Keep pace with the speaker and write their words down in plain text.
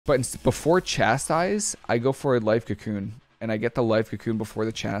But before Chastise, I go for a Life Cocoon. And I get the Life Cocoon before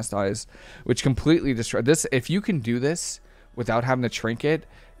the Chastise, which completely destroys this. If you can do this without having to Trinket,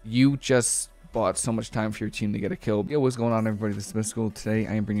 you just bought so much time for your team to get a kill. Yo, what's going on, everybody? This is Mysticall. Today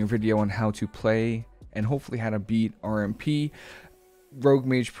I am bringing a video on how to play and hopefully how to beat RMP. Rogue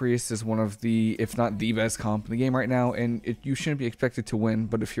Mage Priest is one of the, if not the best comp in the game right now, and you shouldn't be expected to win,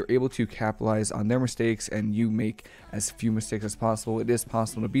 but if you're able to capitalize on their mistakes and you make as few mistakes as possible, it is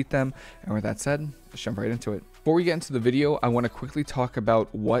possible to beat them. And with that said, let's jump right into it. Before we get into the video, I want to quickly talk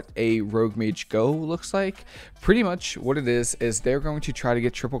about what a Rogue Mage Go looks like. Pretty much what it is they're going to try to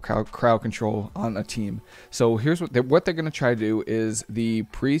get triple crowd control on a team. So here's what they're going to try to do is the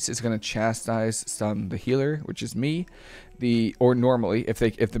priest is going to chastise stun the healer, which is me. Or normally if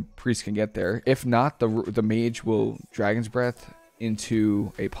the priest can get there. If not, the mage will Dragon's Breath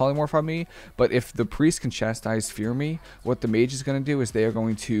into a polymorph on me. But if the priest can chastise fear me, what the mage is going to do is they are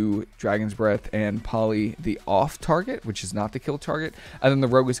going to Dragon's Breath and poly the off target, which is not the kill target, and then the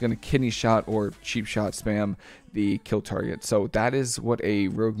rogue is going to kidney shot or cheap shot spam the kill target. So that is what a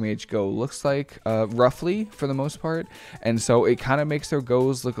Rogue Mage Go looks like, roughly, for the most part. And so it kind of makes their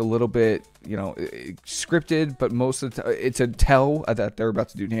goes look a little bit, you know, scripted, but most of the time it's a tell that they're about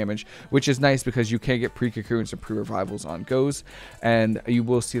to do damage, which is nice because you can get pre-cocoons and pre-revivals on goes, and you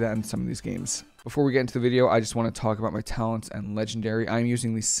will see that in some of these games. Before we get into the video, I just want to talk about my talents and legendary. I'm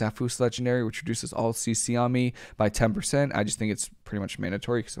using the Cephus legendary, which reduces all CC on me by 10%. I just think it's pretty much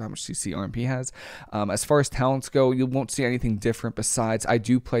mandatory because of how much CC RMP has. As far as talents go, you won't see anything different besides I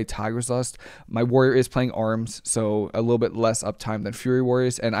do play Tiger's Lust. My warrior is playing arms, so a little bit less uptime than Fury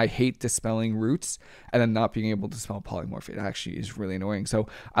Warriors, and I hate dispelling roots and then not being able to spell polymorph. It actually is really annoying. So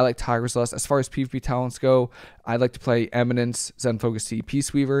I like Tiger's Lust. As far as PvP talents go, I like to play Eminence, Zen Focus T,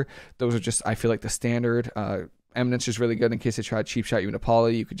 Peaceweaver. Those are just, I feel like, the standard. Eminence is really good in case they try to cheap shot you into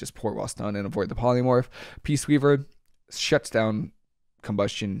poly. You could just port while stunned and avoid the polymorph. Peaceweaver shuts down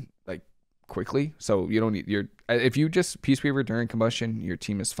combustion like quickly, so you don't need if you just Peaceweaver during combustion, your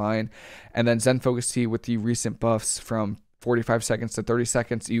team is fine. And then Zen Focus T with the recent buffs from 45 seconds to 30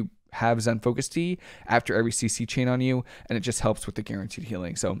 seconds, you have Zen Focus T after every CC chain on you, and it just helps with the guaranteed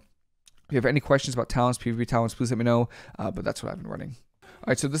healing. So if you have any questions about talents, PvP talents, please let me know. But that's what I've been running. All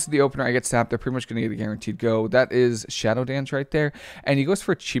right, so this is the opener. I get sapped. They're pretty much going to get a guaranteed go. That is Shadowlands right there. And he goes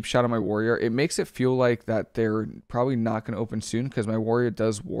for a cheap shot on my warrior. It makes it feel like that they're probably not going to open soon because my warrior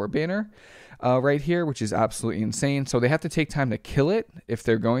does War Banner right here, which is absolutely insane. So they have to take time to kill it if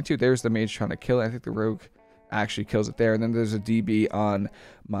they're going to. There's the mage trying to kill it. I think the rogue actually kills it there, and then there's a DB on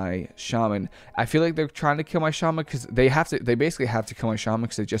my shaman. I feel like they're trying to kill my shaman because they basically have to kill my shaman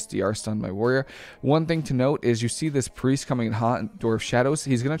because they just DR stunned my warrior. One thing to note is you see this priest coming in hot in Dwarf Shadows.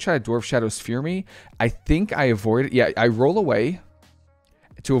 He's gonna try to Dwarf Shadows fear me. I think I avoid it. Yeah, I roll away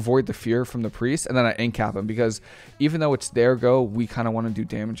to avoid the fear from the priest, and then I incap him because even though it's their go, we kind of want to do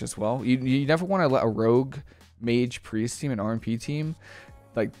damage as well. You never want to let a rogue mage priest team, an RMP team,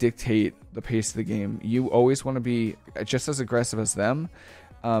 like dictate the pace of the game. You always want to be just as aggressive as them.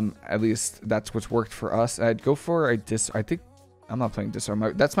 At least that's what's worked for us. I'd go for a I think I'm not playing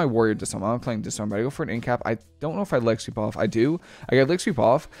disarm. That's my warrior disarm. I'm not playing disarm, but I go for an incap. I don't know if I leg sweep off. I do. I got leg sweep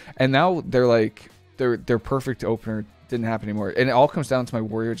off, and now they're like their perfect opener didn't happen anymore. And it all comes down to my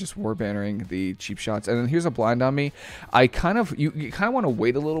warrior just war bannering the cheap shots. And then here's a blind on me. I kind of you kind of want to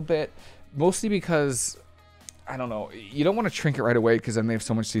wait a little bit, mostly because I don't know. You don't want to trinket right away because then they have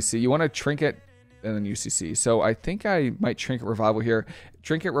so much CC. You want to trinket and then UCC. So I think I might trinket revival here.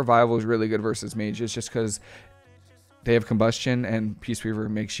 Trinket revival is really good versus mages just because they have combustion and Peaceweaver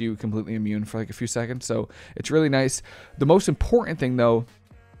makes you completely immune for like a few seconds. So it's really nice. The most important thing though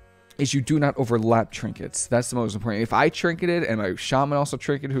is you do not overlap trinkets. That's the most important. If I trinketed and my shaman also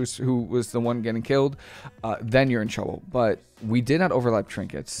trinketed, who was the one getting killed, then you're in trouble. But we did not overlap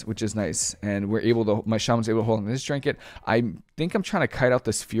trinkets, which is nice, and we're able to. My shaman's able to hold on to this trinket. I think I'm trying to kite out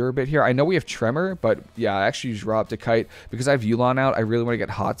this fear a bit here. I know we have tremor, but yeah, I actually use Rob to kite because I have Yulon out. I really want to get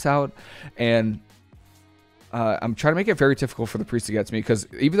Hots out, and I'm trying to make it very difficult for the priest to get to me because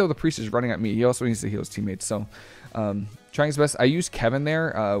even though the priest is running at me, he also needs to heal his teammates. So trying his best. I use Kevin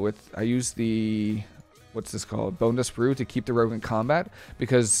there I use the, what's this called, Bone Dust Brew to keep the rogue in combat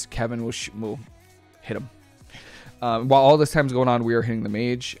because Kevin will hit him. While all this time's going on, we are hitting the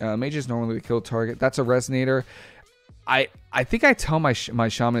mage. Mage is normally the kill target. That's a resonator. I think I tell my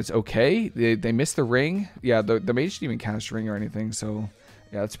shaman it's okay. They missed the ring. Yeah, the mage didn't even cast a ring or anything. So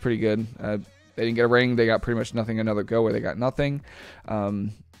yeah, that's pretty good. They didn't get a ring. They got pretty much nothing. Another go where they got nothing.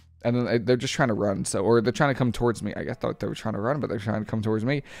 And then they're just trying to run, or they're trying to come towards me. I thought they were trying to run, but they're trying to come towards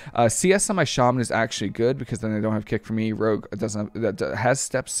me. CS on my shaman is actually good because then they don't have kick for me. Rogue has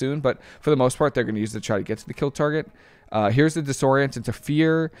steps soon, but for the most part, they're going to use it to try to get to the kill target. Here's the disorient into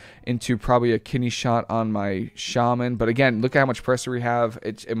fear, into probably a kidney shot on my shaman. But again, look at how much pressure we have.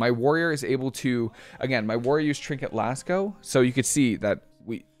 My warrior is able to, again, my warrior used trinket last go, so you could see that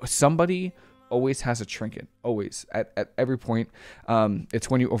somebody always has a trinket, always, at every point. It's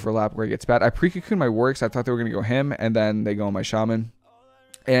when you overlap where it gets bad. I pre-cocoon my warrior because I thought they were going to go him, and then they go on my shaman.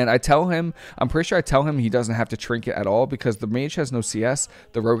 And I tell him, I'm pretty sure I tell him he doesn't have to trinket at all because the mage has no CS,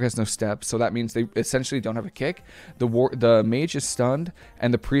 the rogue has no step, so that means they essentially don't have a kick. The mage is stunned,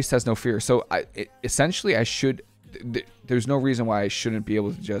 and the priest has no fear. So essentially, there's no reason why I shouldn't be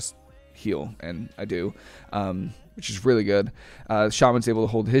able to just heal, and I do. Which is really good. Shaman's able to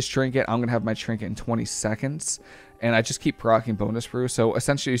hold his trinket. I'm going to have my trinket in 20 seconds. And I just keep proccing bonus brew. So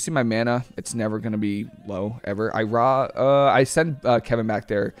essentially, you see my mana. It's never going to be low, ever. I send Kevin back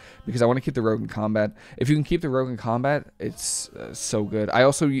there because I want to keep the rogue in combat. If you can keep the rogue in combat, it's so good. I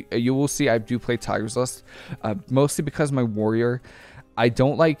also, you will see I do play Tiger's Lust. Mostly because my warrior, I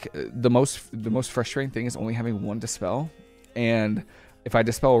don't like, the most frustrating thing is only having one dispel. And if I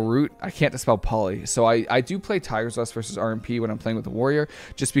dispel a root, I can't dispel poly. So I do play Tiger's Lust versus RMP when I'm playing with the warrior,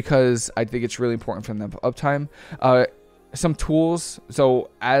 just because I think it's really important for them to have uptime. Some tools.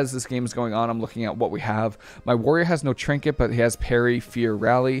 So as this game is going on, I'm looking at what we have. My warrior has no trinket, but he has parry, fear,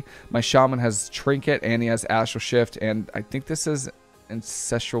 rally. My shaman has trinket, and he has astral shift. And I think this is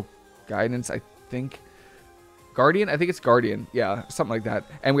ancestral guidance. I think Guardian. I think it's Guardian. Yeah, something like that.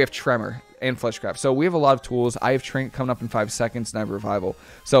 And we have tremor and fleshcraft. So we have a lot of tools. I have trinket coming up in 5 seconds, and I have revival.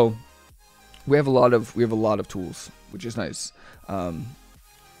 So we have a lot of tools, which is nice.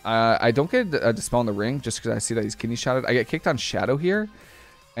 I don't get a dispel in the ring just because I see that he's kidney shotted. I get kicked on shadow here,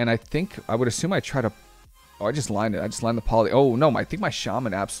 and I would assume I try to. Oh, I just lined it. I just lined the poly. Oh no, I think my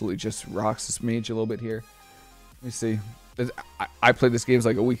shaman absolutely just rocks this mage a little bit here. Let me see. I played this game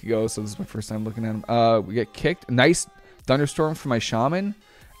like a week ago, so this is my first time looking at him. We get kicked. Nice thunderstorm for my shaman.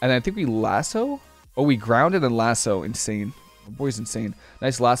 And then I think we lasso. Oh, we grounded and lasso. Insane. My boy's insane.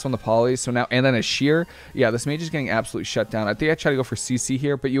 Nice lasso on the poly. So now, and then a shear. Yeah, this mage is getting absolutely shut down. I think I try to go for CC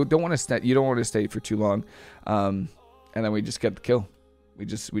here, but you don't want to stay. You don't want to stay for too long. And then we just get the kill. We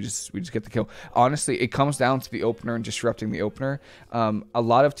just get the kill. Honestly, it comes down to the opener and disrupting the opener. A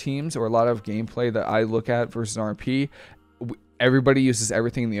lot of teams or a lot of gameplay that I look at versus RMP, everybody uses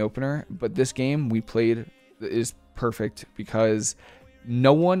everything in the opener. But this game we played is perfect because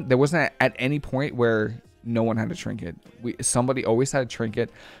there wasn't at any point where no one had a trinket. Somebody always had a trinket.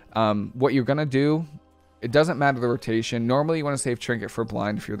 What you're gonna do, it doesn't matter the rotation. Normally you want to save trinket for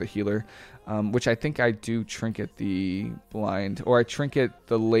blind if you're the healer, which I think I do trinket the blind, or I trinket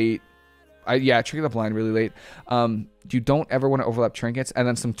the late. I trinket the blind really late. You don't ever want to overlap trinkets. And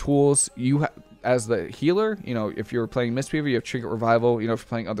then some tools as the healer, if you're playing Mistweaver, you have trinket revival. If you're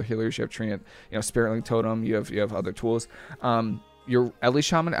playing other healers, you have trinket, Spirit Link Totem. You have other tools. Your Ellie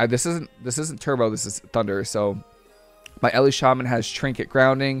Shaman, this isn't turbo, this is thunder. So my Ellie Shaman has trinket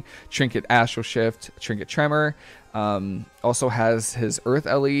grounding, trinket astral shift, trinket tremor. Also has his Earth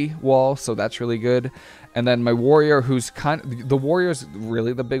Ellie wall, so that's really good. And then my warrior, the warrior's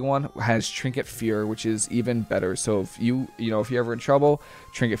really the big one, has trinket fear, which is even better. So if if you're ever in trouble,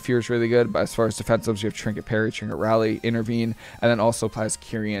 trinket fear is really good. But as far as defensives, you have trinket parry, trinket rally, intervene, and then also has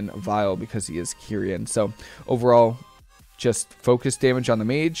Kyrian Vile because he is Kyrian. So overall, just focus damage on the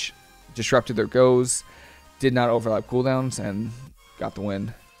mage, disrupted their goes, did not overlap cooldowns, and got the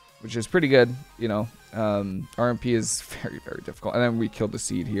win, which is pretty good. RMP is very, very difficult. And then we killed the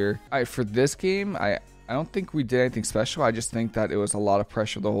seed here. For this game, I don't think we did anything special. I just think that it was a lot of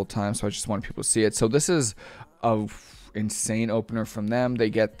pressure the whole time, so I just wanted people to see it. So this is a insane opener from them. They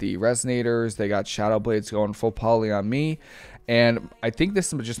get the resonators, they got shadow blades going full poly on me, and I think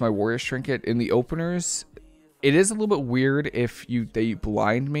this is just my warrior trinket in the openers. It is a little bit weird if they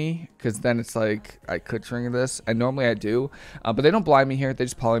blind me, because then it's like I could trinket this, and normally I do, but they don't blind me here. They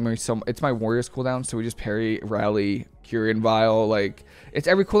just poly me. So it's my warrior's cooldown, so we just parry, rally, Kyrian Vile. Like, it's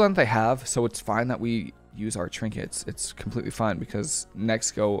every cooldown they have, so it's fine that we use our trinkets. It's completely fine because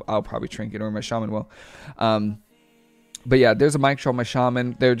next go I'll probably trinket, or my shaman will. But yeah, there's a mic control on my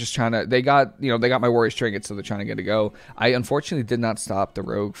shaman. They're just trying to, they got my warrior's trinket, so they're trying to get a go. I unfortunately did not stop the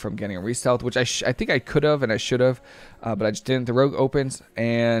rogue from getting a re-stealth, which I think I could have and I should have, but I just didn't. The rogue opens,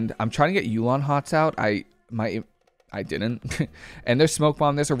 and I'm trying to get Yulon Hots out. I didn't. And there's smoke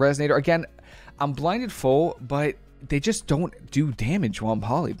bomb. There's a resonator. Again, I'm blinded full, but they just don't do damage while I'm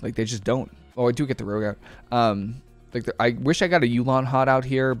poly. Like, they just don't. Oh, I do get the rogue out. Like I wish I got a Yulon hot out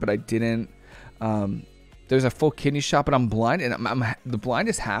here, but I didn't. There's a full kidney shot, but I'm blind, and the blind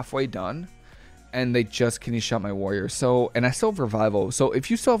is halfway done, and they just kidney shot my warrior. So, and I still have revival. So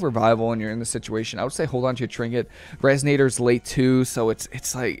if you still have revival and you're in this situation, I would say hold on to your trinket. Resonator's late too, so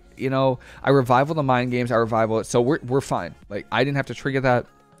it's like, you know, I revival the mind games, I revival it, so we're fine. Like I didn't have to trigger that.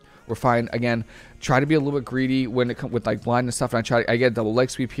 We're fine. Again, try to be a little bit greedy when it comes with like blind and stuff. And I get double leg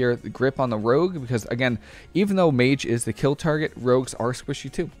sweep here, the grip on the rogue, because again, even though mage is the kill target, rogues are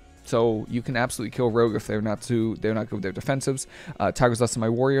squishy too. So you can absolutely kill rogue if they're not good with their defensives. Tiger's less than my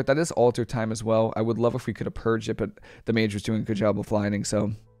warrior. That is alter time as well. I would love if we could have purged it, but the mage was doing a good job of blinding.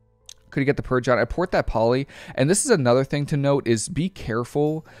 So could you get the purge out? I port that poly, and this is another thing to note: is be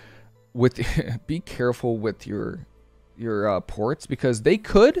careful with your ports, because they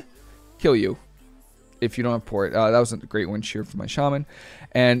could kill you if you don't have port. That was a great wind shear for my shaman.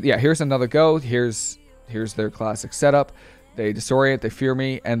 And yeah, here's another go. Here's their classic setup. They disorient, they fear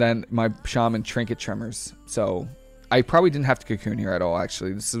me, and then my shaman trinket tremors. So I probably didn't have to cocoon here at all,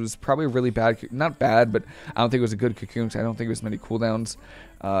 actually. This was probably a really bad, not bad, but I don't think it was a good cocoon, because I don't think it was many cooldowns,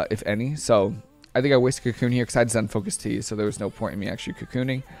 if any. So I think I wasted cocoon here because I had Zen Focus T, so there was no point in me actually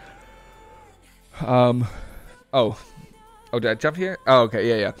cocooning. Oh, did I jump here? Oh,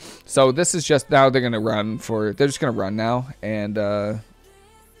 okay, yeah. So this is just, now they're just going to run now, and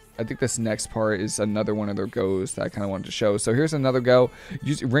I think this next part is another one of their goes that I kind of wanted to show. So here's another go.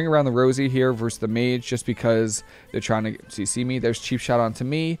 Use ring around the Rosie here versus the mage, just because they're trying to CC me. There's cheap shot onto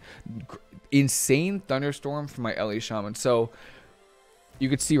me. Insane thunderstorm for my LE shaman. So you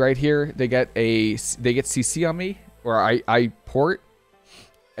could see right here, they get CC on me, or I port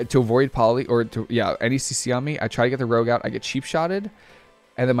to avoid poly, or to, yeah, any CC on me. I try to get the rogue out. I get cheap shotted,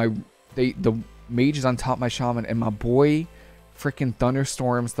 and then the mage is on top of my shaman, and my boy freaking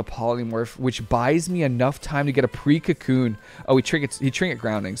thunderstorms the polymorph, which buys me enough time to get a pre-cocoon. Oh, he trinket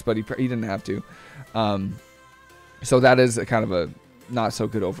groundings, but he didn't have to. So that is a kind of a not so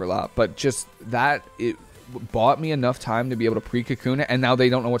good overlap, but just that, it bought me enough time to be able to pre-cocoon it, and now they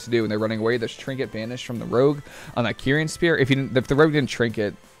don't know what to do, and they're running away. There's trinket banished from the rogue on that Kyrian spear. If the rogue didn't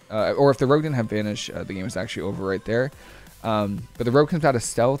trinket, or if the rogue didn't have banish, the game is actually over right there. But the rogue comes out of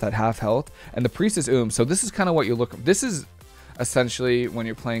stealth at half health, and the priest is So this is kind of what you look. This is essentially when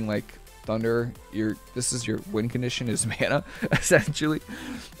you're playing like Thunder, this is your win condition is mana, essentially,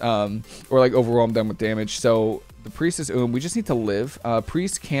 or like overwhelm them with damage. So the priest is we just need to live.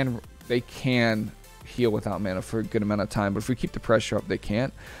 Priests can heal without mana for a good amount of time, but if we keep the pressure up, they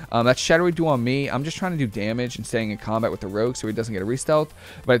can't. That's Shadowy Duel on me. I'm just trying to do damage and staying in combat with the rogue so he doesn't get a re-stealth.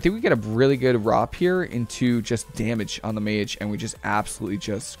 But I think we get a really good ROP here into just damage on the mage, and we just absolutely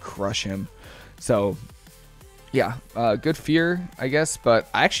just crush him. So yeah, good fear, I guess, but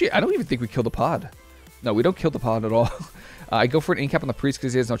I don't even think we kill the pod. No, we don't kill the pod at all. I go for an incap on the priest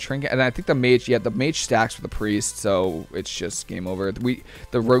because he has no trinket, and I think the mage stacks for the priest, so it's just game over.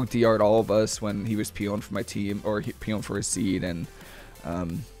 The rogue DR'd all of us when he was peeling for my team, or he peeling for his seed, and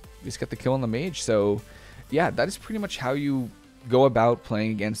we just got the kill on the mage. So yeah, that is pretty much how you go about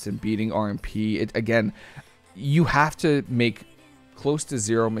playing against and beating RMP. Again, you have to make close to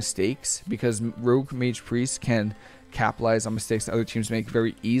zero mistakes, because rogue mage priest can capitalize on mistakes that other teams make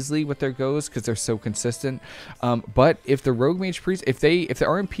very easily with their goes, because they're so consistent. But if the rogue mage priest, if the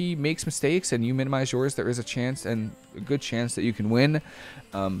RMP makes mistakes and you minimize yours, there is a chance, and a good chance, that you can win.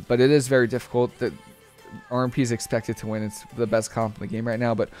 But it is very difficult. That RMP is expected to win. It's the best comp in the game right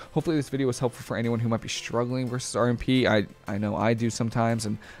now. But hopefully this video was helpful for anyone who might be struggling versus RMP. I know I do sometimes,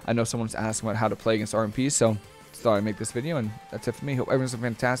 and I know someone's asking about how to play against RMP, so thought I'd make this video, and that's it for me. Hope everyone's a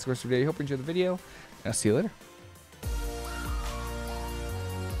fantastic rest of the day. Hope you enjoyed the video, and I'll see you later.